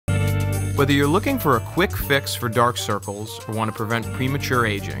Whether you're looking for a quick fix for dark circles or want to prevent premature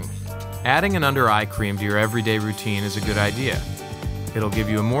aging, adding an under-eye cream to your everyday routine is a good idea. It'll give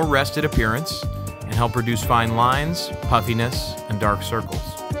you a more rested appearance and help reduce fine lines, puffiness, and dark circles.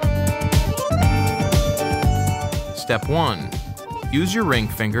 Step 1. Use your ring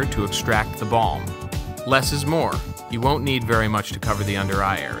finger to extract the balm. Less is more. You won't need very much to cover the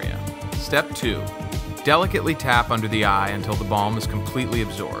under-eye area. Step 2. Delicately tap under the eye until the balm is completely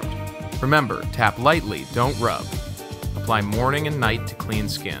absorbed. Remember, tap lightly, don't rub. Apply morning and night to clean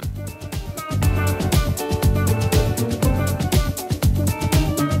skin.